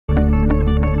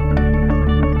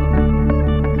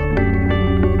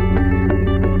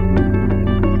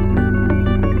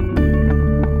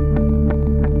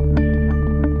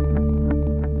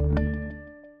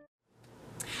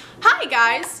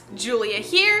guys, Julia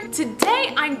here.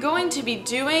 Today I'm going to be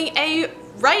doing a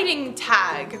writing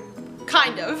tag.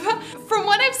 Kind of. From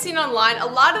what I've seen online, a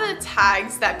lot of the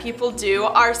tags that people do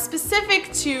are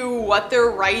specific to what they're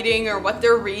writing or what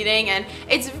they're reading, and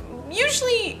it's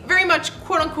usually very much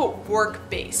quote-unquote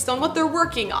work-based on what they're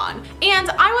working on.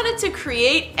 And I wanted to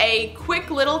create a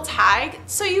quick little tag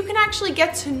so you can actually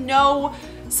get to know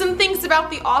some things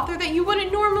about the author that you wouldn't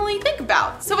normally think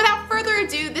about. So without further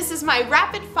ado, this is my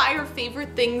rapid fire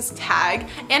favorite things tag,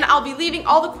 and I'll be leaving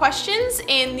all the questions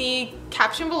in the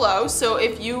caption below, so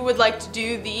if you would like to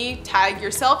do the tag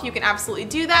yourself, you can absolutely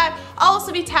do that. I'll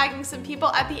also be tagging some people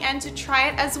at the end to try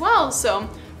it as well, so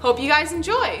hope you guys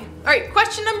enjoy. Alright,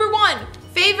 question number 1,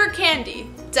 favorite candy?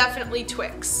 Definitely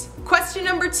Twix. Question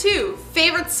number 2,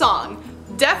 favorite song?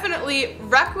 Definitely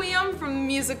Requiem from the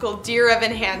musical Dear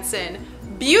Evan Hansen.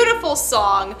 Beautiful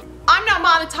song. I'm not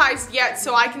monetized yet,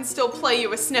 so I can still play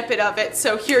you a snippet of it,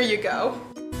 so here you go.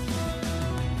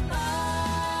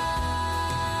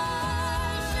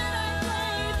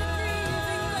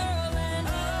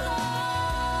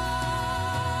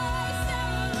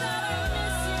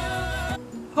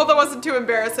 Hope that wasn't too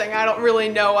embarrassing. I don't really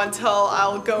know until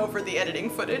I'll go over the editing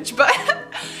footage, but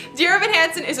Dear Evan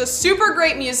Hansen is a super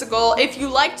great musical. If you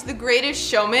liked The Greatest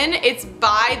Showman, it's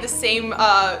by the same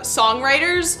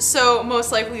songwriters, so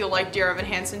most likely you'll like Dear Evan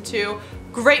Hansen too.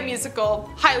 Great musical,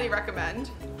 highly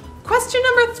recommend. Question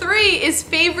number 3 is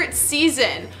favorite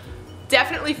season.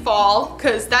 Definitely fall,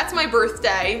 because that's my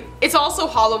birthday. It's also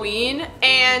Halloween,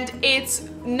 and it's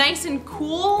nice and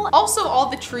cool. Also, all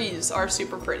the trees are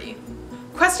super pretty.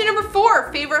 Question number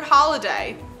 4, favorite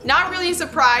holiday. Not really a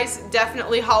surprise,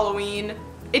 definitely Halloween.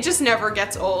 It just never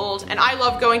gets old, and I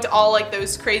love going to all like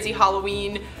those crazy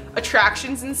Halloween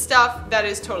attractions and stuff. That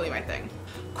is totally my thing.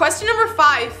 Question number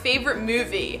 5, favorite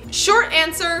movie. Short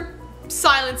answer,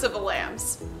 Silence of the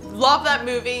Lambs. Love that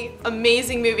movie,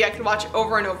 amazing movie, I could watch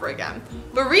over and over again.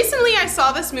 But recently I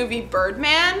saw this movie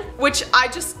Birdman, which I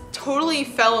just totally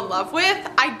fell in love with.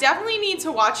 I definitely need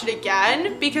to watch it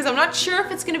again because I'm not sure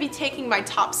if it's gonna be taking my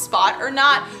top spot or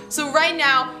not. So right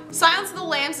now, Silence of the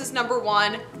Lambs is number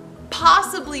 1,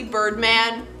 possibly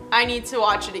Birdman. I need to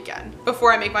watch it again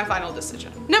before I make my final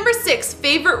decision. Number 6,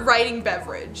 favorite writing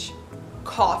beverage.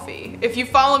 Coffee. If you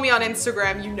follow me on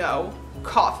Instagram, you know.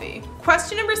 Coffee.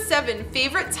 Question number 7,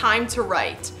 favorite time to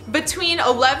write. Between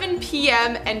 11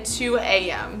 p.m. and 2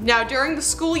 a.m. Now during the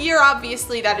school year,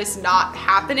 obviously that is not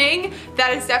happening.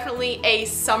 That is definitely a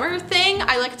summer thing.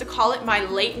 I like to call it my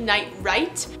late night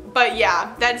write. But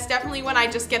yeah, that is definitely when I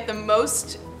just get the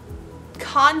most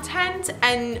content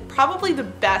and probably the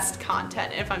best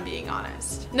content if I'm being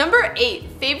honest. Number 8,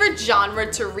 favorite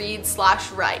genre to read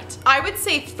 / write. I would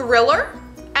say thriller,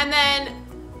 and then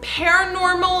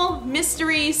paranormal,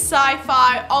 mystery,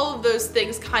 sci-fi, all of those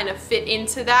things kind of fit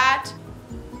into that.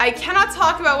 I cannot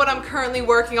talk about what I'm currently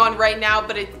working on right now,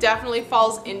 but it definitely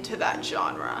falls into that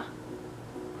genre.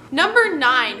 Number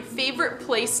 9, favorite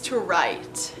place to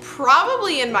write.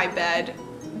 Probably in my bed,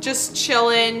 just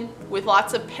chilling with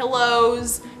lots of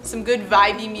pillows, some good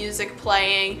vibey music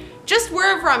playing, just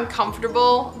wherever I'm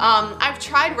comfortable. I've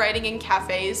tried writing in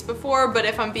cafes before, but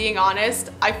if I'm being honest,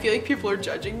 I feel like people are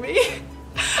judging me.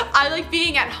 I like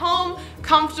being at home,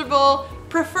 comfortable,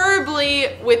 preferably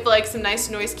with like some nice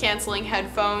noise canceling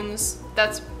headphones.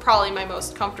 That's probably my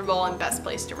most comfortable and best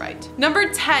place to write.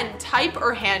 Number 10, type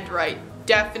or handwrite.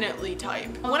 Definitely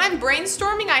type. When I'm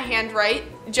brainstorming, I handwrite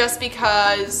just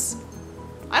because,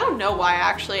 I don't know why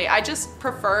actually, I just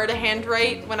prefer to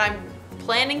handwrite when I'm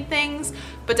planning things,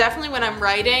 but definitely when I'm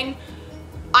writing,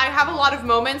 I have a lot of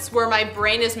moments where my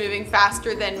brain is moving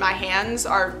faster than my hands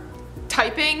are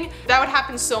typing. That would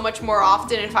happen so much more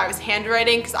often if I was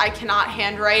handwriting, because I cannot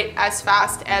handwrite as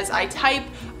fast as I type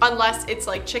unless it's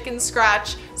like chicken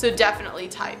scratch, so definitely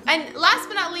type. And last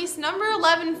but not least, number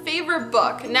 11, favorite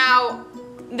book. Now,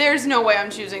 there's no way I'm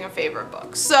choosing a favorite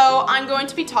book, so I'm going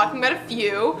to be talking about a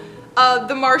few.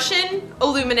 The Martian,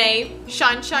 Illuminate,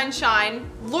 Shine, Shine,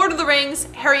 Shine, Lord of the Rings,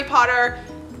 Harry Potter,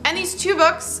 and these 2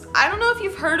 books, I don't know if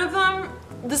you've heard of them,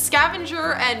 The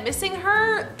Scavenger and Missing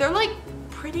Her, they're like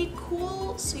pretty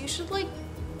cool, so you should like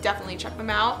definitely check them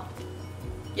out.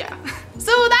 Yeah.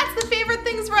 So that's the favorite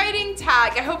things writing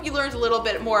tag. I hope you learned a little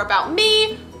bit more about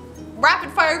me.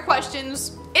 Rapid fire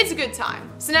questions, it's a good time.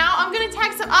 So now I'm gonna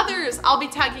tag some others. I'll be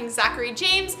tagging Zachary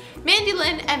James, Mandy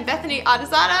Lynn, and Bethany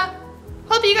Adazada.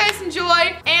 Hope you guys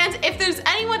enjoy, and if there's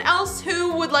anyone else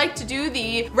who would like to do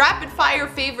the rapid fire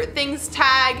favorite things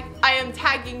tag, I am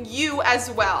tagging you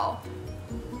as well.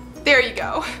 There you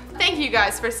go. Thank you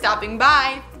guys for stopping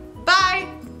by.